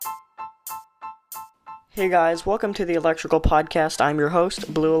Hey guys, welcome to the Electrical Podcast. I'm your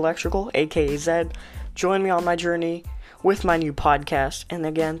host, Blue Electrical, aka Zed. Join me on my journey with my new podcast. And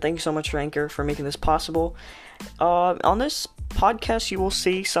again, thank you so much, Anchor, for making this possible. On this podcast, you will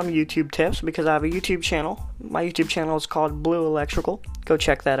see some YouTube tips because I have a YouTube channel. My YouTube channel is called Blue Electrical. Go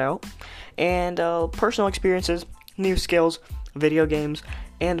check that out. And personal experiences, new skills, video games,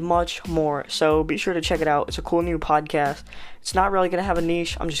 and much more. So be sure to check it out. It's a cool new podcast. It's not really going to have a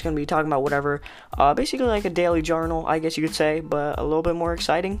niche. I'm just going to be talking about whatever. Basically like a daily journal, I guess you could say, but a little bit more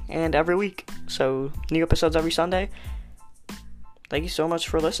exciting and every week. So new episodes every Sunday. Thank you so much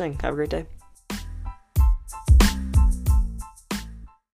for listening. Have a great day.